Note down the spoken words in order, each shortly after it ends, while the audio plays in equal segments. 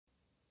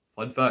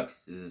Fun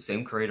facts, this is the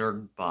same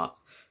creator by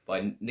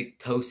Nick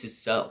Toast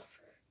himself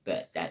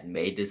that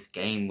made this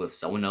game with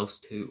someone else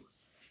too.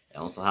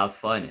 And also have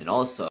fun, and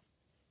also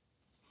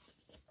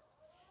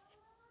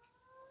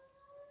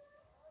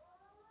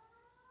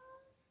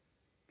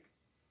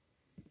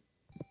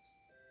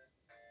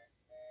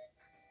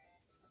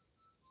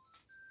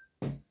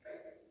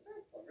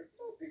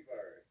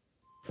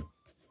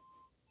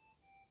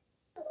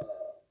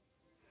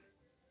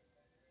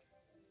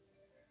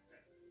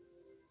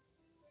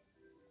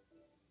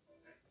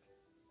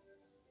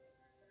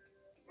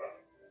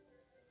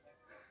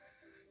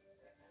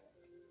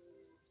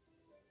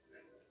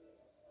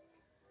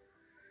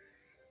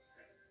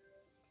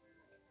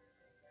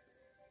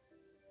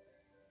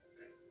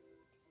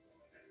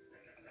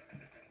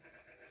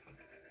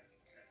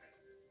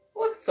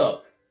what's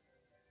up?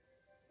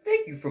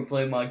 Thank you for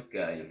playing my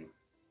game.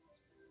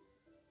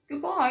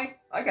 Goodbye.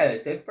 I gotta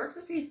say perks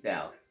of peace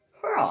now.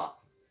 Hurrah!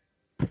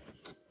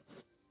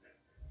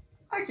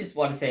 I just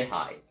want to say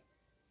hi.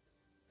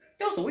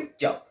 That was a weak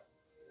jump.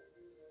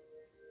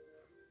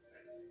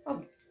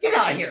 Oh, get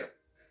out of here!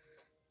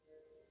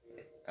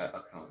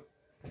 Come on.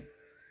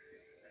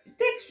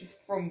 Thanks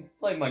for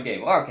playing my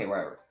game. Okay,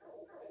 whatever.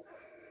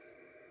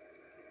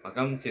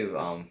 Welcome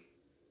to,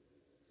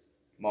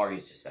 Mario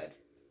just said.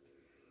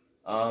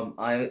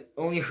 I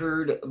only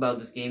heard about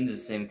this game, the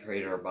same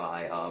creator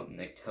by,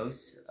 Nick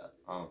Toast,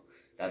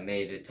 that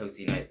made a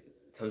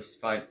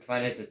Five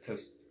Nights at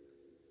Toast.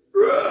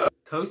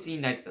 Toasty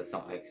Nights at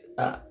Sonic's.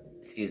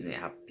 Excuse me, I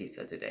have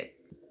pizza today.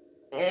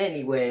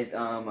 Anyways,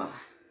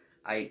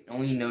 I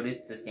only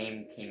noticed this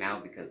game came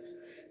out because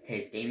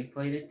Taste Gaming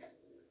played it,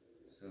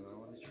 so I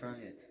want to try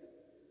it.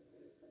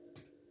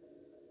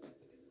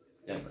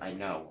 Yes, I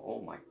know.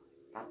 Oh my,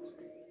 that's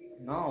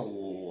not a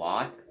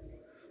lot,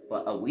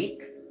 but a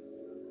week?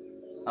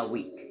 A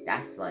week.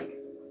 That's like,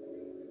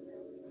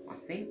 I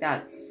think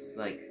that's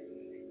like,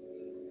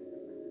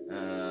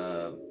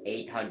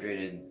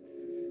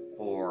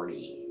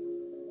 840.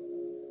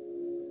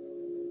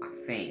 I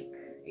think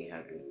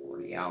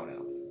 840. I don't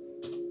know.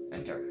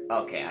 Enter.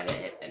 Okay, I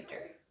didn't hit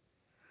enter.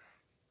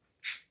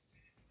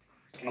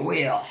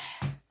 Well,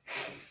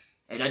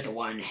 another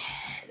one.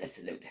 Let's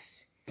do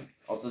this.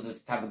 Also,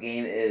 this type of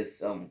game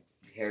is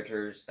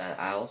characters that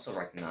I also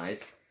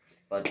recognize,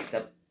 but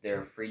except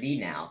they're 3D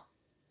now.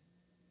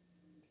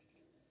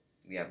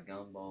 We have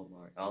Gumball,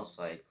 Mark.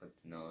 Also, I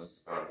clicked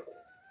nose.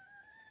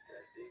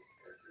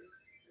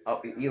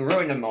 Oh, you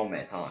ruined the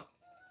moment, huh?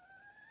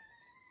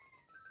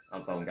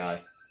 Oh, bone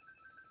guy.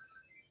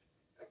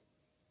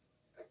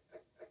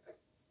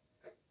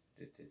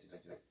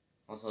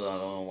 Also, I don't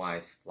know why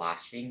it's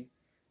flashing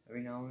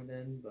every now and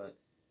then, but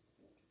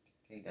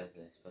I think that's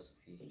a special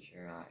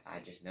feature.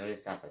 I just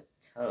noticed that's a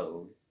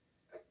toad.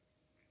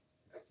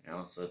 And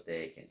also,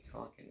 they can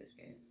talk in this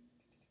game.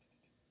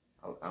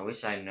 I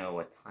wish I know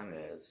what time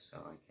it is so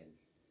I can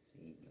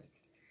see, like,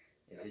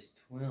 if it's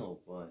 12,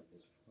 but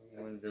it's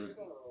probably one of those.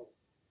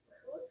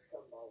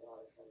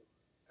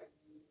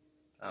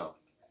 Oh,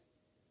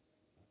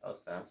 that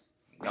was fast.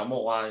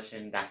 Gumball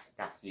Watching,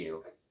 that's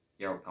you.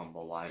 You're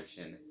Gumball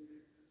Watching.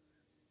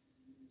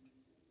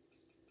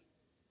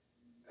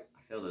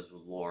 I feel there's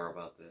lore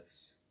about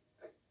this.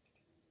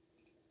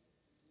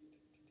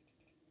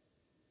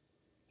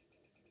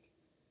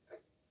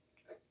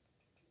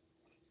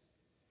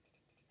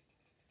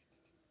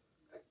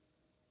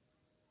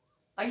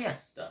 Ah,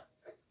 yes,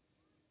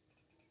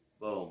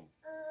 boom.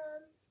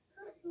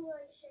 How do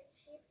I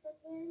shape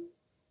again?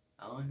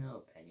 Oh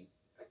no, Penny.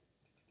 I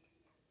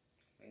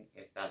think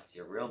if that's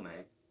your real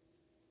name.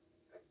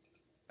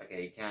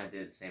 Okay, you can't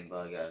do the same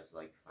bug as,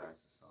 like,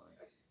 Frights or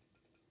Sonic.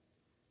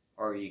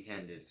 Or you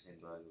can do the same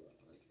bug, like,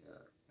 I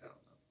don't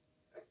know.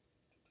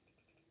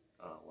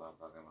 Oh, well, I'm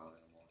talking about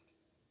it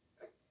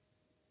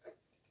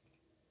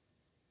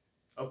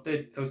more.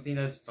 Update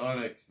Toastina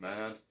Sonics,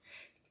 man.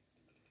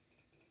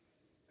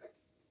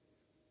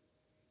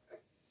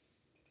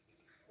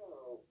 So,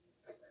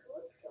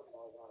 who's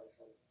Gumball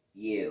Watson?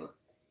 You.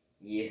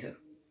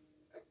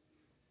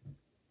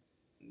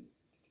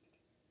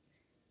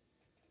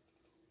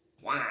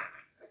 Wah!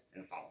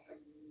 And fall.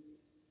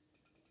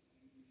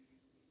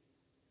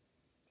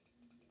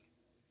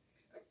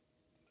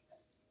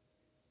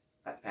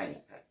 Penny.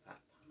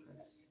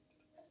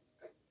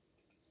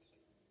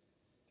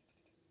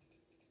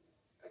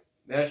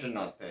 Maybe I should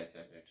not pay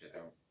attention to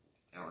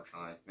our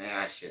time. Maybe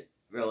I should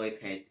really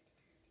pay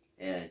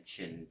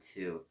attention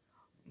to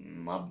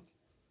my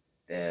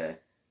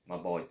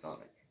boy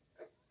Sonic.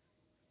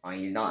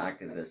 He's not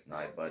active this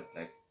night, but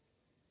next.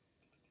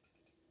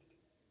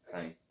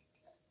 Penny.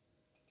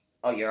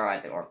 Oh, you're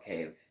at the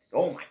arcade.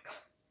 Oh my god.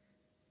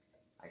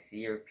 I see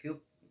your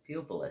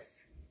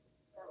pupilless.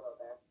 Hello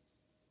there.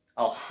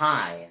 Oh,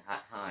 hi,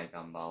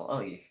 Gumball.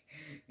 Oh, me,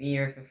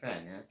 your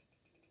friend, huh?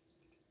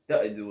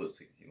 That was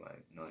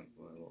 69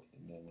 for a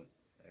moment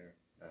there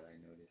that I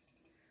noticed.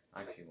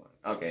 Actually, one.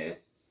 Okay,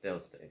 it's still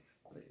safe.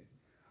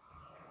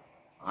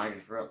 I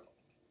just wrote.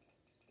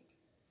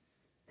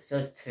 It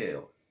says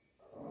 2.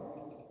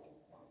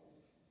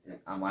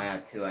 Am I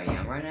at 2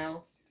 a.m. right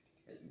now?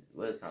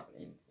 What is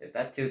happening? If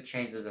that 2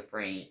 changes the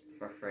frame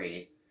for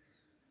free.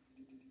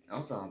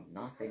 Also, I'm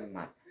not seeing the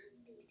map.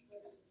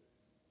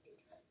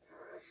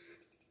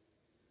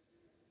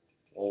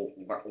 Well,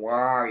 where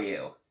are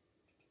you?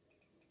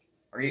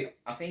 Are you?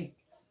 I think.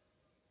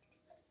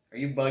 Are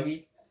you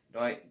buggy?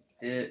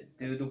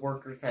 Do the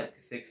workers have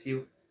to fix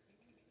you?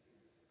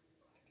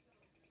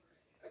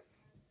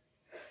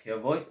 Your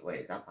voice?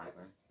 Wait, is that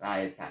Pac-Man?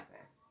 That is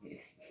Pac-Man.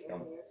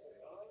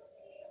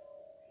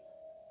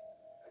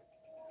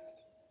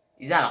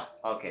 He's out.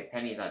 Okay,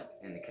 Penny's out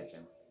in the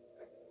kitchen.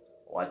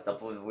 What's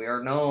up with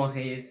weird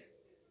noise?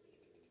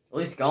 At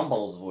least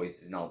Gumball's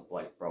voice is not,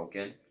 like,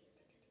 broken.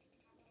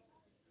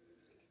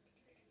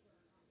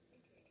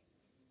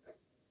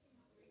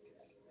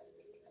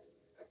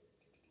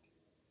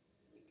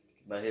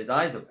 But his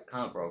eyes are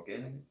kind of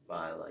broken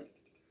by, like,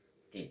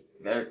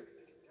 very,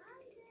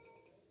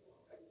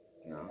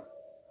 you know.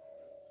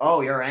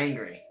 Oh, you're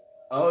angry.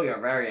 Oh,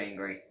 you're very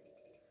angry.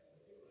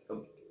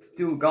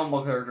 2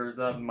 Gumball characters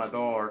at my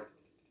door.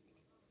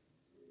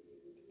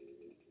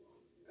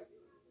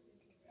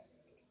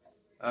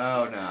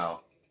 Oh,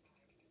 no.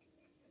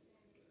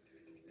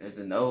 This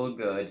is no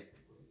good.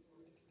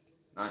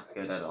 Not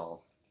good at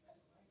all.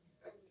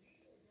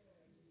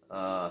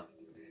 Are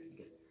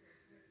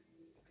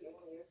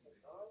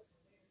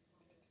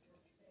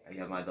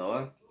you at my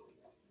door?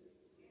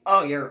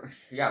 Oh, you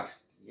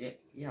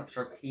have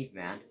sharp teeth,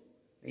 man.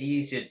 Maybe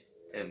you should,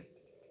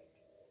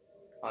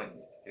 oh,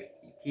 your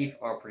teeth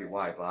are pretty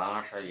wide, but I'm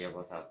not sure you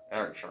able to have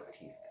very sharp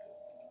teeth.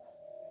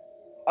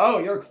 Oh,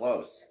 you're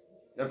close.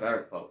 You're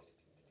very close.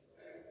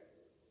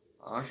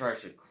 I'm not sure I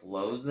should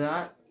close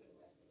that.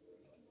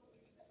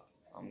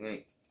 I'm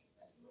going.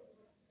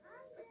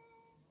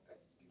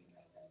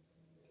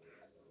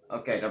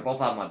 Okay, they're both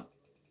at my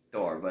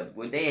door, but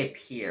would they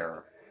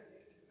appear?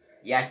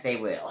 Yes, they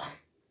will.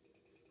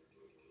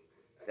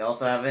 They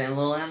also have a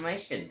little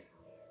animation.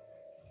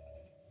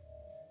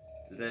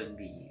 Who doesn't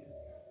be you?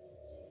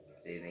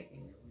 They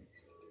making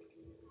noise.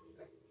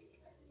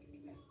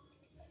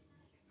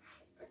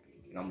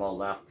 Gumball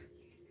left.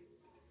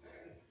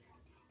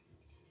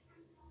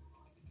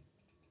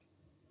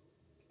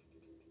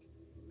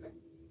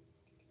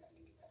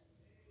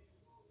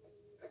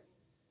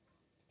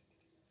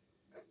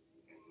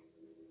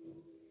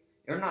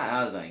 You're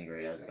not as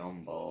angry as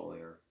Gumball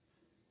here.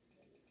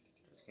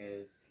 Just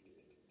case.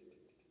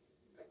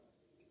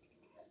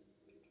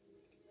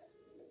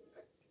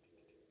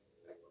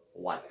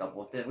 What's up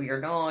with the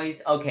weird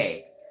noise?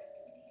 Okay.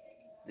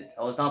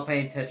 I was not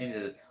paying attention to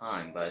the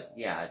time, but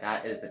yeah,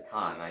 that is the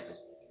time. I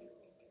just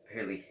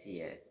barely see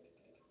it.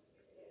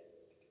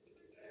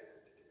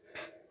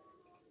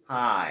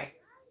 Hi.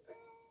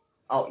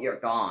 Oh, you're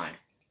gone.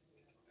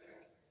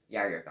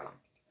 Yeah, you're gone.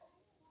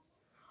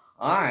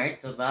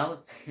 Alright, so that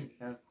was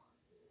that's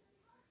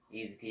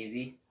easy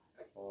peasy.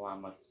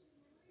 Llama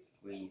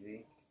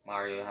squeezy.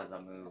 Mario has a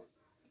move.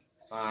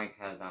 Sonic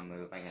has a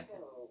move. I can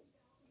tell.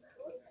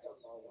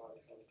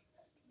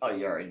 Oh,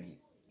 you're in.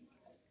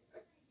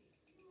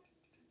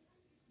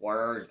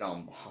 Where's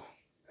Gumball?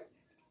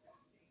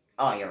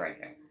 Oh, you're right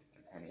there.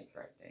 Penny's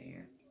right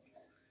there.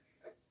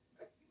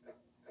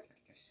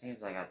 It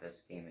seems I got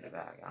this game in the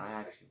bag. I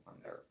actually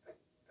wonder.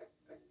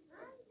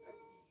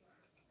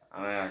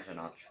 I mean, I should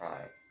not try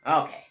it.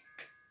 Okay.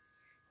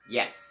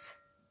 Yes.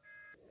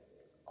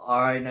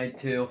 Alright, night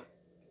 2.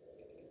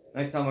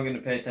 Next time I'm going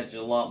to pay attention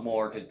a lot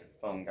more to the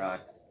phone guy.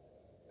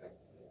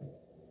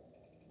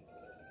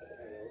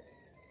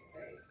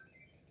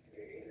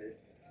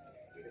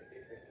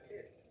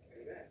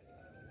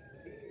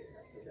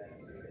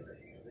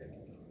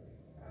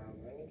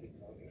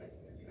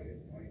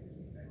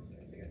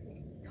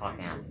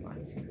 Talking as much.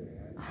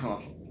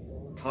 I'll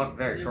talk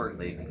very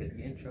shortly because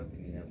you interrupted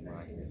me that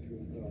much.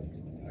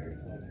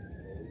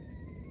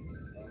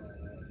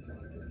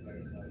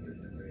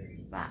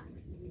 That.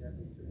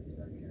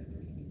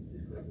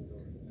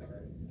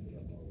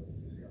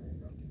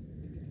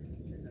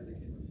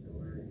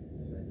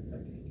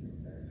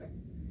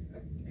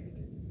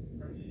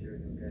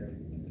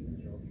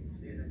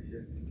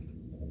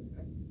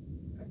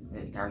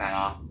 Turn that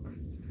off.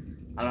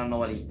 I don't know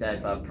what he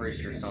said, but I'm pretty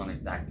sure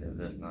Sonic's active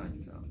this night,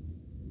 so.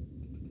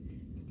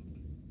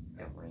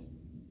 The ring.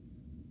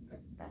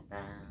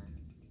 Da-da.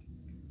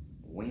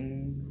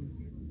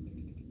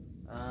 Wings.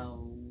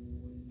 Oh.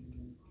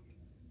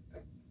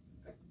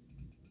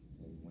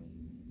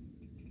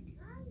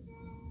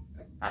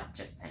 That's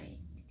just Penny.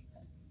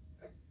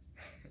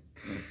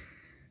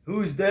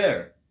 Who's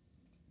there?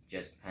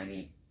 Just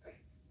Penny.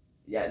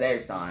 Yeah,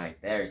 there's Sonic.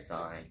 There's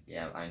Sonic.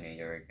 Yeah, I knew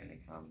you were gonna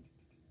come.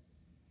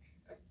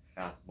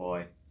 Fast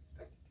boy.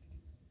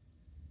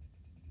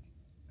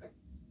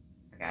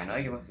 Okay, I know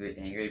you're supposed to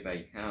be angry, but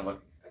you kind of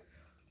look.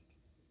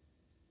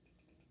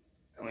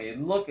 I mean, you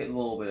look a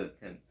little bit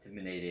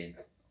intimidated.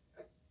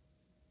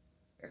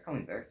 You're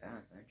coming very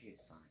fast, aren't you,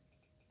 Sonic?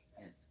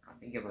 Yes, I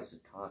think you're supposed to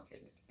talk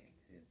in this game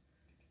too.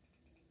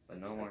 But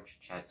no more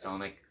chat,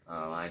 Sonic.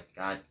 Oh, I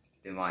gotta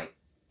do my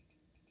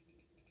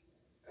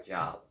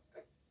job.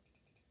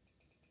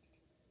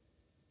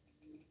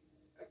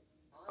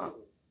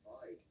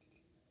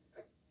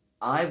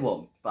 I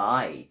will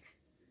bite.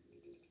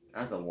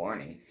 That's a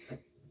warning.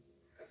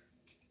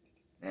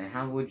 And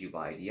how would you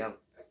bite? You have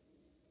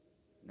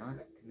not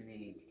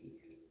intimidating teeth.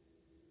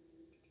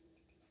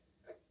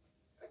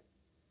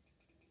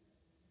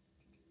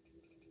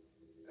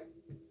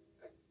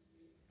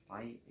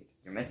 Why?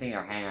 You're missing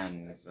your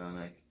hands, and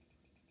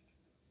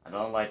I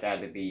don't like that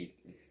to be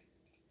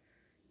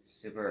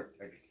super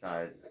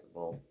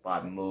exercisable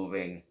by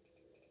moving.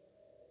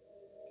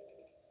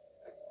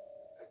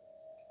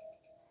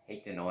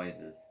 Hate the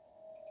noises.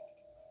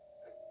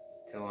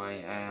 It's who I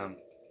am.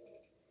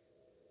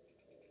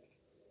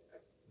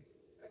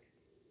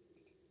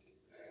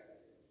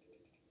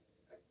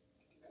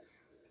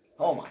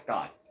 Oh my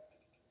god.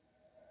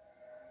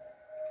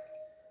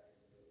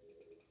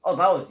 Oh,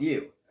 that was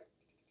you.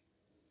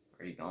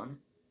 Are you gone?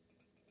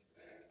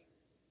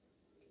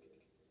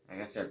 I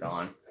guess they're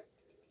gone.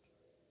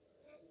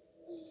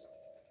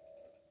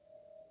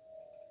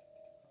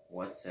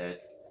 What's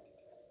it?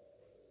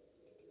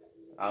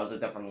 That was a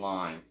different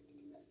line.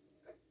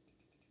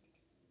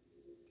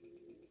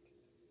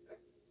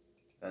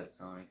 That's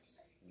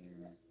nice.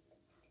 Yeah.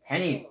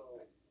 Pennies!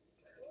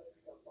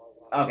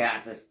 Okay,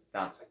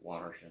 that's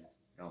Waterson.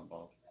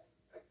 Gumball.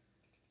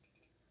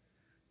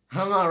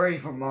 I'm not ready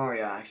for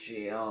Mario,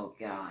 actually. Oh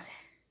god.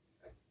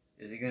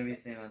 Is it gonna be the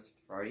same as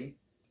Friday?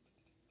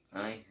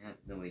 I have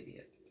no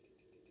idea.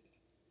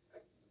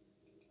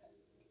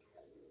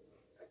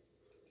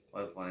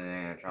 What's one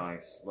thing I'm trying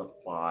to slip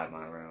by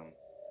my room?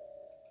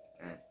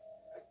 And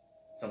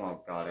someone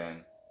got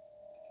in.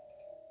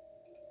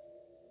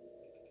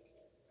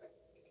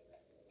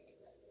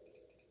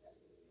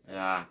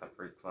 Yeah, got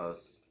pretty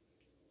close.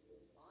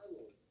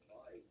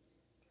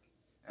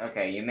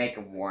 Okay, you make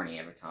a warning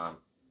every time.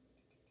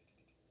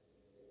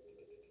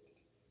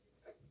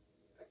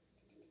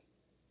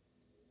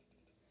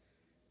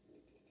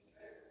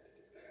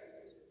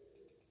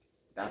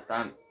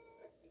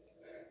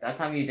 That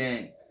time you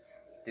didn't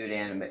do the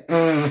anime.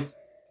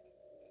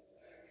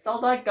 So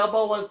that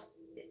Gumbo was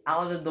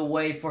out of the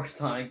way for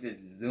Sonic to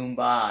zoom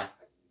by.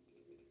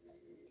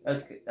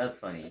 That's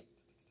funny.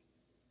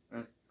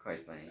 That's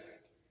quite funny.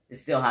 It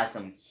still has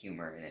some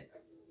humor in it.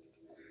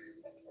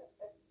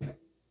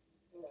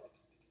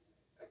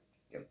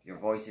 Your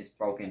voice is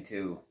broken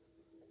too.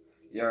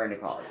 You're in the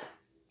closet.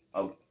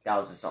 Oh, that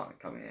was the Sonic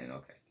coming in,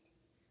 okay.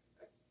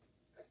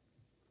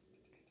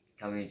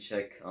 Coming to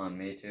check on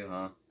me too,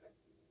 huh?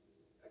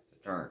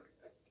 Turn.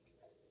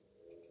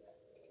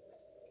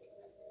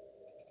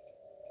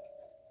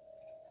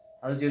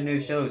 How's your new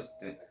shows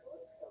doing?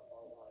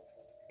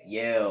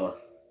 You.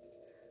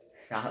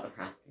 Stop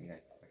asking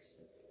that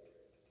question.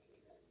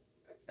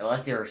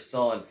 Unless your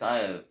soul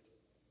inside of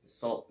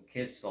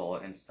kid's soul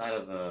inside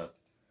of a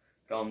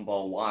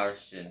gumball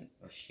washing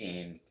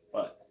machine,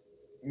 but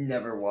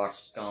never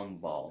watched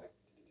Gumball.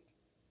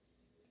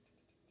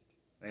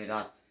 I mean,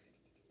 that's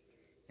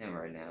him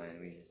right now, and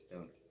we just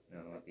don't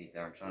know what these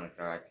animatronics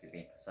are actually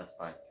being possessed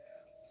by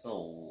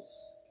souls.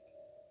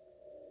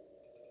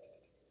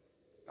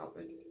 Stop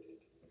it.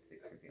 What's the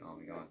creepy? Oh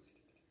my god.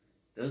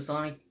 Does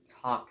Sonic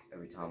talk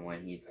every time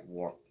when he's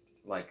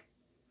like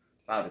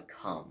about to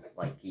come,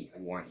 like he's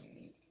warning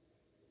me?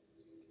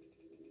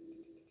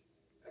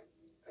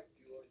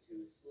 You're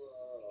too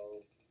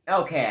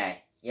slow.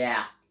 Okay,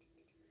 yeah.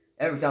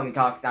 Every time he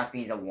talks, that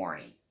means a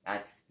warning.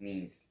 That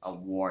means a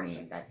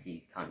warning that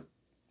he's coming.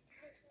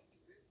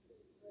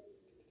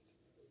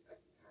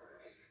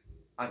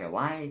 Okay,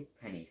 why is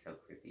Penny so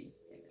creepy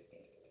in this game?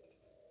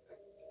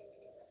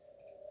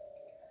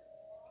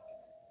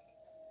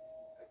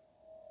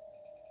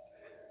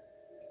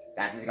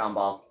 That's his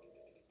gumball.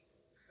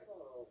 So,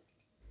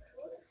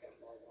 what is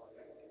Gumball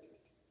watching?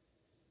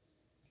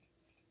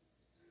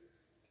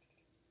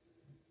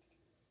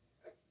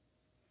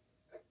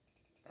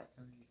 That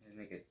doesn't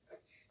make a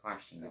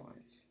squashing noise.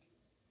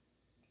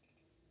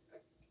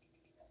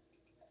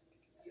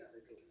 You gotta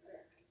go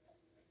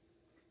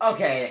fast.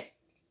 Okay,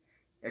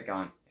 you're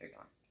gone. You're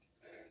gone.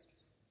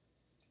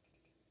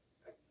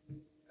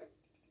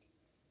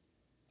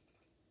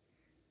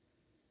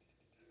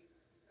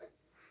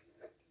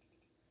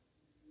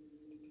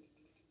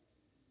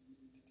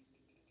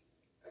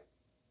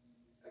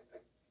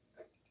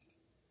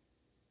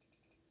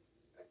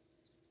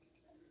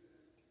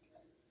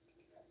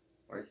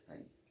 Where's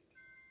Penny?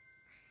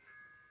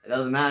 It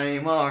doesn't matter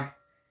anymore.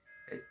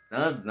 It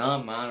does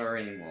not matter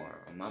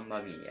anymore.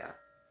 Mamma mia.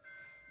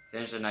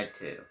 Finish the night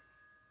 2.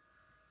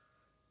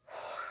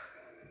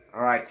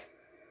 Alright.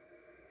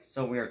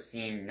 So weird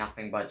seeing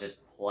nothing but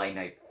just play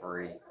night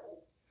 3.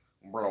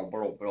 Bro.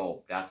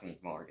 That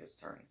means Mario's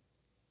turn.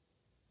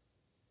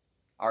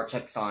 I'll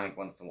check Sonic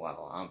once in a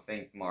while. I don't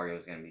think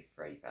Mario's gonna be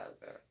Freddy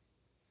Fazbear.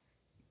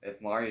 If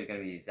Mario's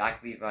gonna be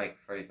exactly like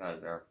Freddy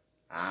Fazbear,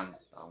 I'm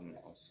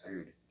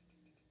screwed.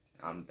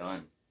 I'm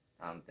done.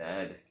 I'm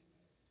dead.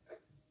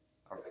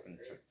 I'll freaking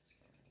check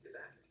this You're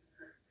back.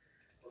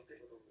 Most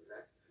people don't do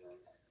that.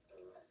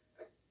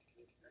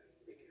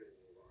 They usually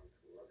move on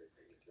to other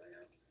things.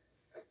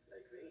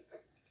 Like me.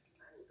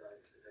 I will die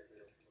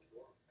protecting them from the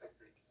wall.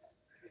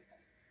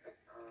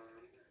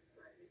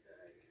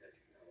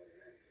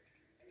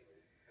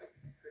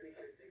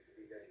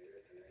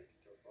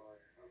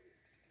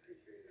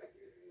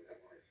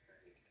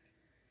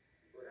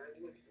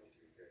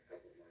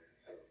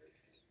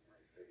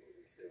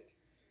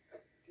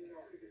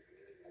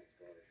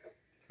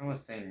 trying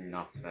to say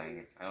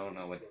nothing. I don't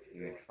know what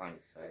you're trying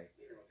to say.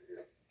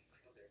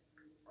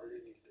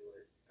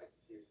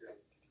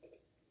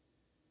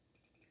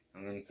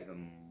 I'm gonna keep it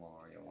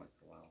Mario once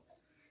in a while.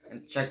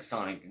 And check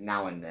Sonic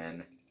now and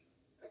then.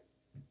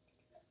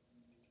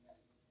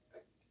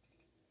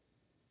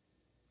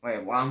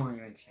 Wait, why am I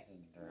even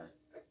checking the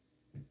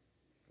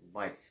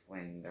lights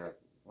when they're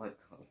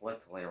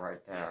literally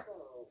right there?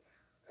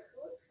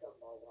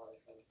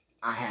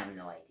 I have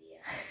no idea.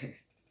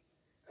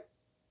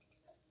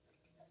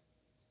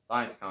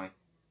 Sonic's coming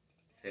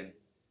soon.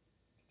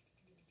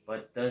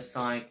 But does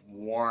Sonic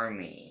warn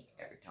me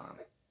every time?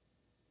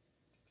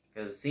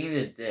 Because it seems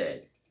it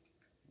did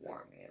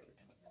warn me every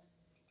time.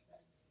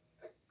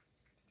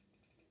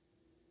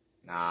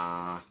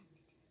 Nah.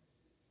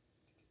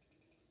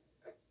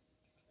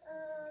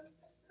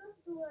 How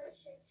do I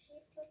shape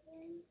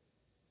again?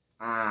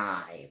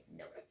 I have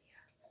no idea.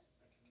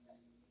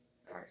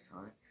 Alright,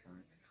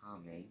 Sonic's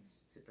coming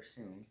super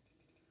soon.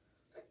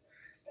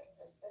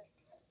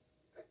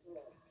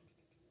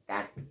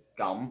 That's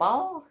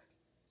Gumball?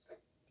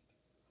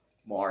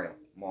 Mario.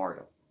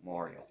 Mario.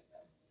 Mario.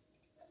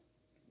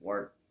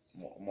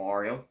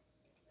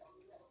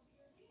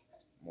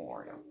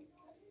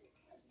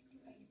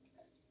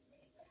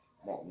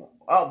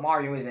 Oh,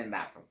 Mario is in the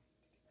bathroom.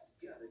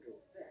 Gotta go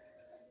fast.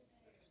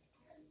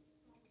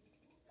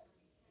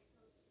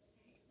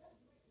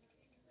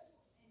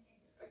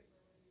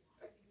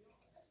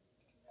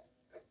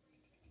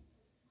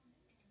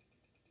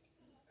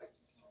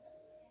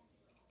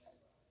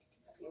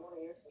 Do you want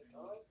to hear some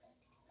songs?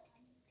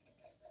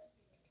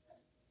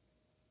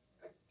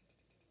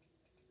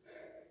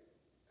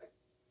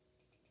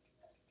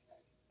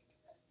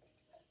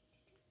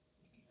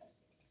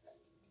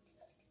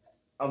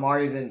 Oh,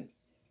 Mario's in.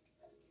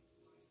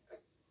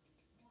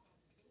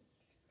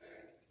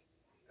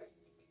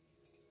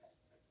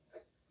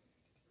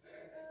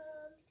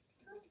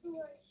 How do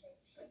I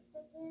shape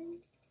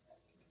again?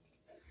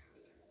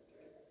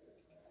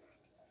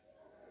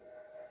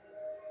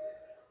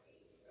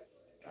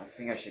 I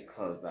think I should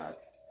close that.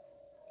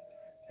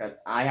 Because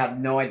I have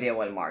no idea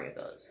what Mario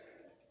does.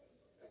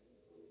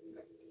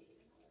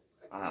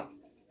 I have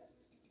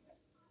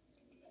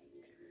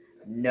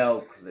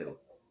no clue.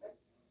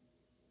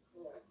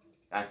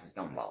 That's his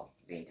gumball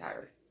being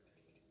tired.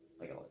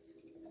 Like it was.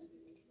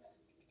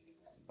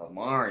 But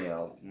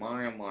Mario.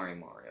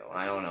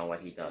 I don't know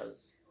what he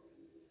does.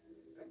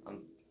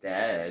 I'm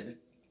dead.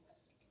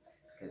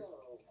 Because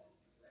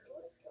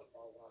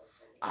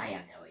I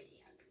have no idea.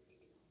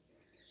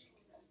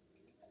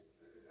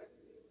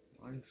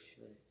 Mario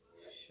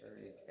sure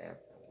is there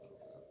for a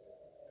while.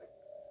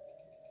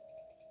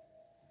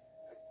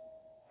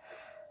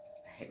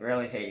 I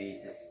really hate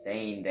he's just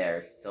staying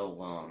there so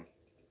long.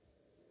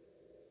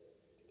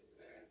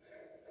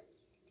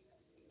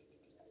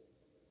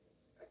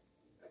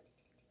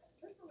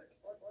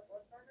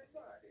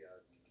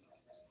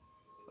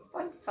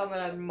 What talking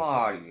about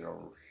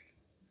Mario?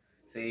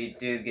 So you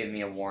do give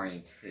me a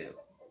warning too.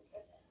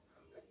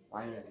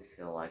 Why does it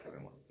feel like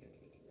everyone gives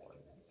me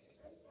warnings?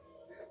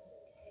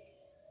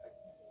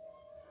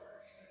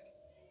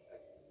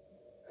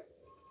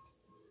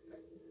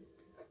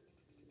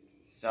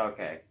 So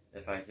okay,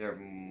 if I hear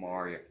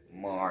Mario.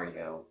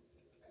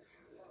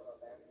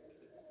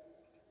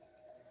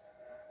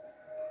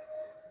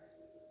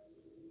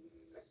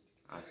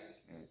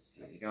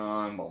 He's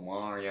gone, but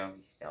Mario,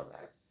 he's still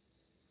there.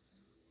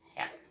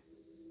 Heck,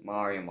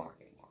 Mario.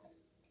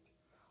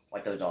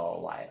 What does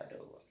all I do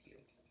with you?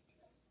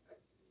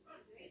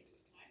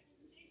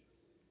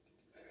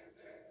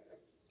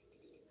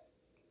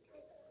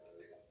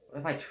 What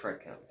if I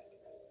trick him?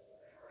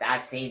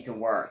 That seemed to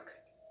work.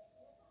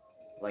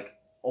 Like,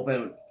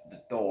 open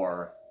the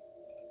door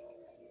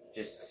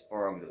just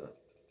for him to.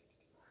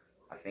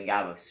 I think I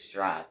have a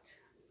strat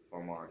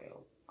for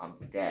Mario. I'm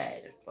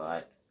dead,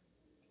 but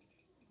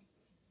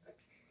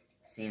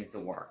seems to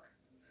work.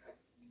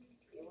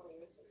 You want to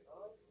hear some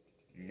songs?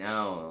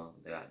 No,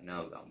 they got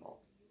no gumball.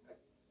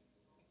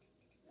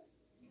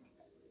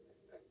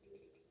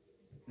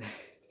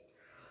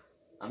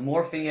 I'm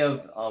more thinking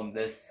of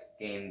this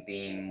game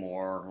being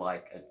more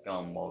like a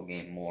gumball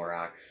game, more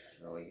like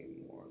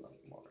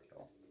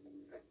Mario.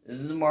 This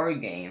is a Mario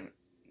game,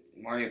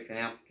 Mario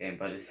FNAF game,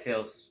 but it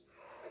feels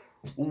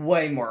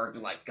way more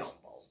like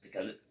gumballs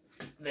because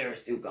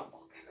there's two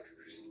gumball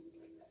characters.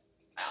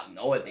 I have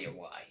no idea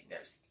why.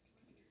 There's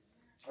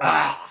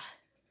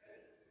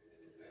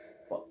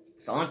Well,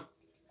 Sonic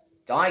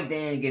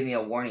didn't give me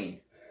a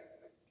warning.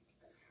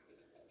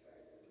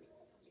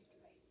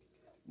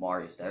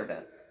 Mario's there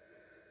then.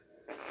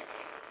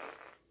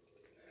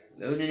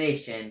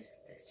 Illuminations.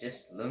 It's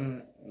just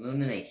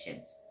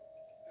illuminations.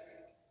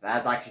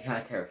 That's actually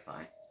kind of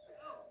terrifying.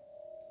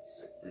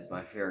 Is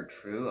my fear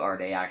true? Are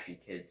they actually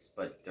kids,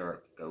 but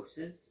they're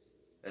ghosts?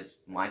 Is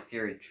my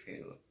theory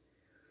true?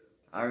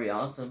 That'd be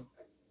awesome.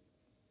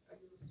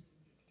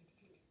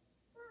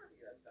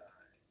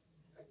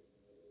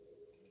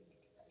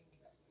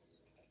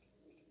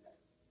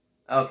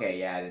 Okay,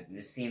 yeah,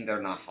 it seems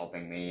they're not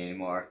helping me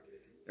anymore.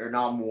 You're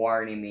not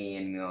warning me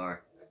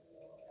anymore.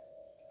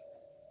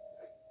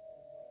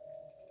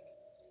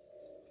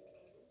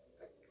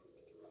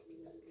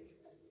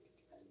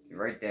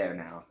 You're right there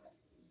now.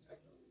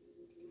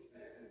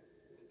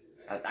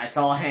 I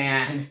saw a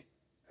hand.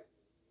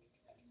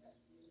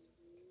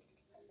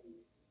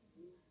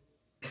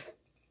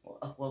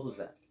 What was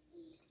that?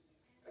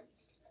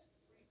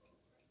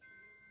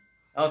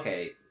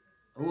 Okay,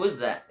 who was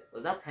that?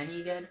 Was that Penny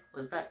again?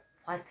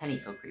 Why is Penny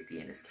so creepy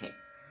in this game?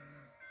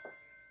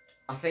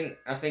 I think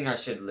I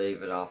should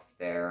leave it off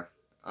there.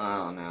 I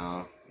don't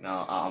know.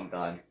 No, I'm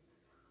done.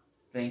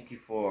 Thank you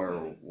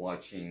for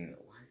watching.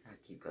 Why does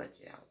that keep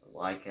glitching out?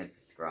 Like and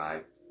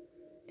subscribe.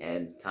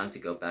 And time to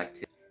go back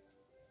to.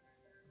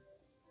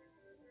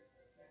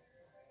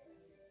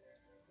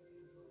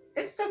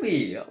 It's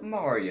me,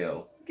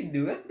 Mario. You can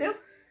do FNF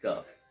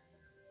stuff.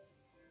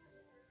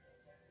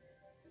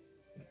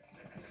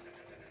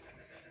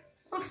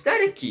 I'm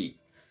staticky.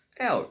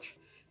 Ouch.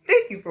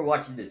 Thank you for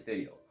watching this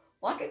video.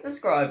 Like and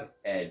subscribe,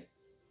 and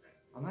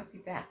I might be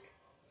back.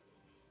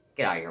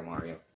 Get out of here, Mario.